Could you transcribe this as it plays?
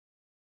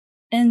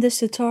In this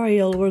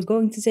tutorial, we're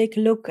going to take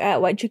a look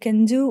at what you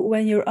can do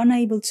when you're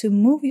unable to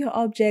move your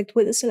object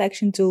with the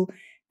selection tool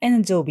in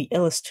Adobe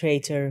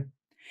Illustrator.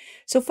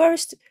 So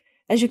first,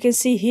 as you can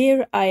see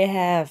here, I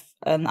have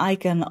an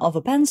icon of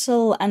a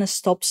pencil and a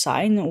stop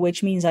sign,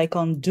 which means I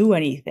can't do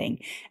anything.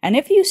 And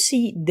if you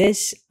see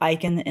this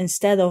icon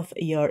instead of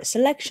your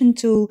selection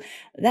tool,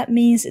 that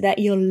means that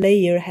your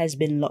layer has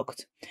been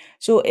locked.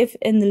 So if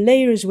in the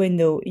layers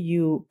window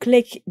you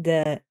click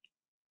the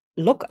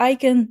lock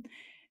icon,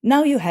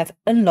 now you have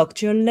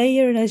unlocked your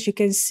layer, and as you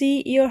can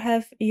see, you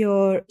have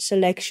your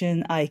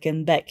selection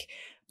icon back.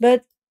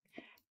 But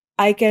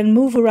I can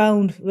move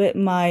around with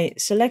my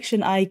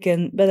selection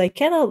icon, but I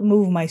cannot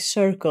move my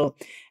circle.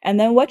 And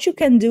then what you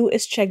can do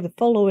is check the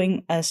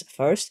following as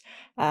first.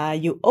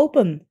 You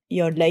open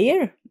your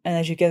layer, and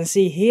as you can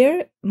see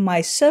here, my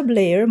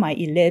sublayer, my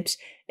ellipse,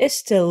 is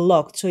still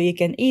locked. So you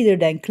can either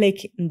then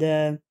click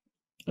the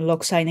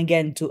lock sign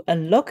again to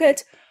unlock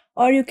it,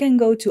 or you can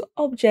go to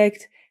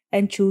Object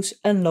and choose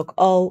Unlock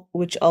All,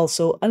 which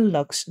also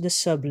unlocks the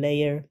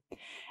sublayer.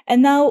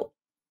 And now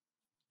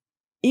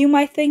you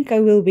might think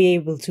I will be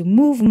able to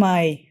move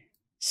my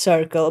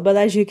circle, but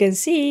as you can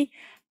see,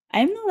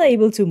 I'm not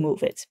able to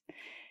move it.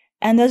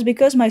 And that's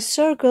because my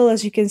circle,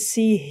 as you can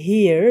see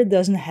here,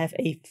 doesn't have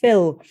a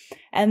fill.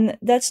 And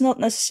that's not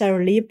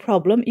necessarily a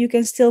problem. You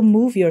can still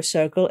move your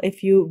circle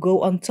if you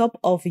go on top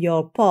of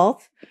your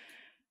path,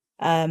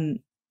 and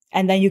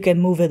then you can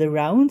move it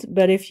around.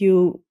 But if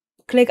you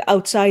click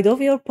outside of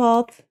your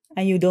path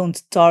and you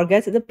don't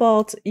target the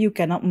path, you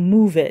cannot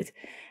move it.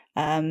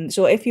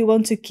 So if you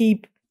want to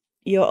keep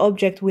your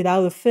object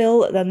without a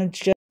fill, then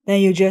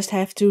you just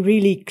have to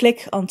really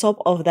click on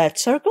top of that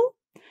circle.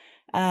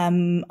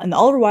 And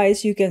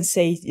otherwise you can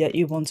say that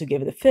you want to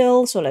give it a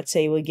fill. So let's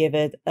say we'll give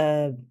it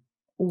a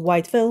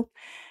white fill.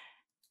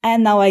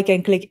 And now I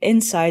can click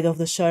inside of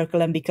the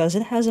circle, and because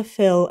it has a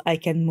fill, I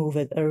can move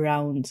it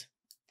around.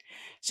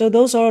 So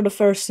those are the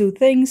first two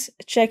things.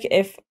 Check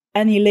if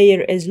any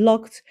layer is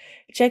locked.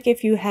 Check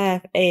if you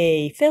have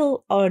a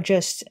fill or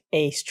just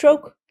a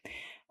stroke.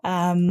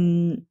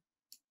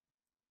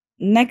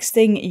 Next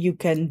thing you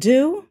can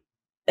do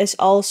is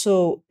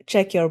also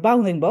check your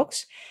bounding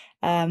box.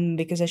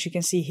 Because as you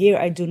can see here,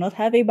 I do not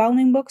have a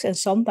bounding box, and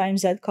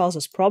sometimes that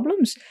causes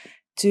problems.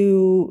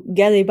 To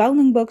get a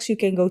bounding box, you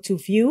can go to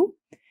View,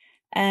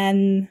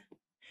 and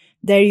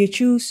there you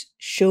choose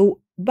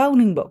Show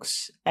Bounding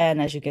Box.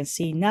 And as you can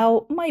see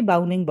now, my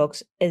bounding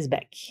box is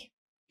back.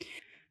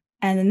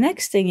 And the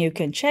next thing you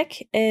can check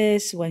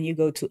is when you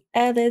go to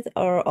Edit,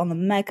 or on the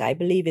Mac, I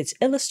believe it's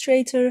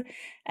Illustrator,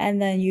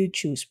 and then you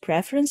choose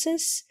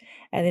Preferences.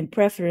 And in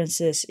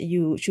Preferences,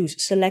 you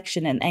choose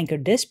Selection and Anchor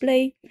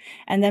Display.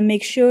 And then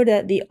make sure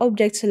that the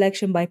Object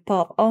Selection by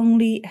Path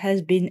Only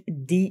has been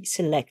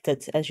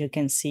deselected, as you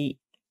can see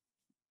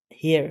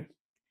here.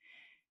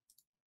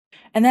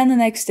 And then the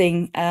next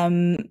thing,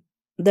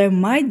 there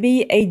might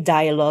be a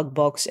dialog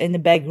box in the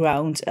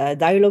background. A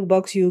dialog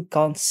box you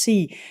can't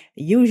see.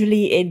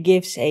 Usually it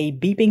gives a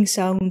beeping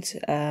sound.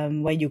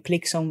 When you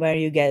click somewhere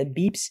you get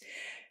beeps,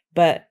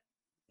 but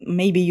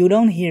maybe you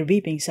don't hear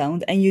beeping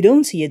sound and you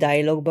don't see a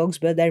dialog box,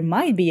 but there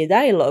might be a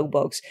dialog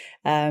box.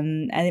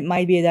 And it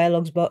might be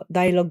a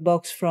dialog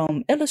box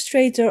from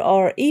Illustrator,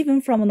 or even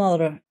from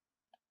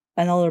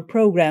another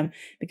program,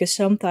 because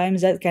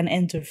sometimes that can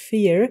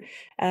interfere.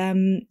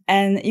 And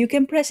you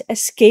can press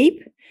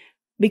Escape,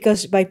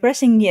 because by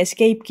pressing the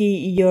Escape key,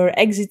 you're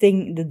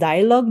exiting the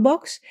dialog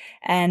box.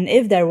 And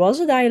if there was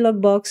a dialog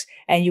box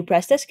and you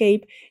pressed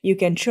Escape, you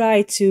can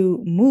try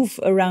to move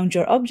around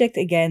your object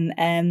again,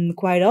 and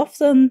quite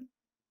often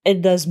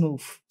it does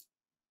move.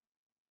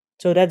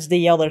 So that's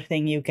the other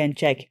thing you can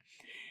check.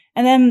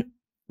 And then,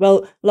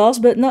 well,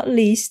 last but not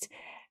least,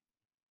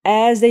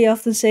 as they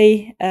often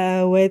say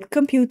with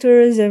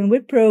computers and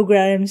with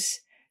programs,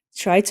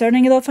 try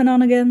turning it off and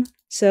on again.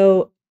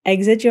 So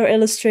exit your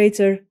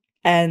Illustrator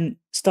and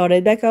start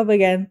it back up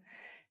again,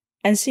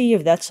 and see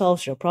if that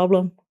solves your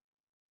problem.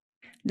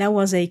 That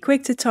was a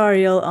quick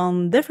tutorial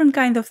on different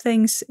kind of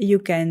things you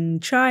can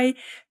try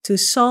to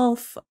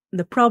solve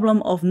the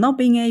problem of not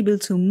being able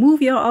to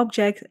move your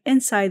object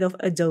inside of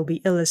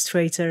Adobe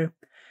Illustrator.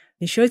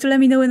 Be sure to let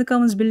me know in the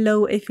comments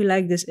below if you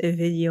like this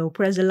video.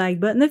 Press the like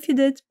button if you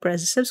did,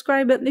 press the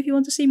subscribe button if you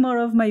want to see more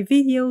of my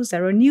videos.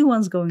 There are new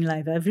ones going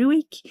live every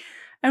week.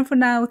 And for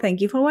now,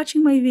 thank you for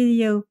watching my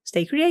video,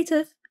 stay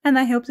creative, and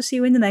I hope to see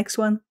you in the next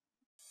one.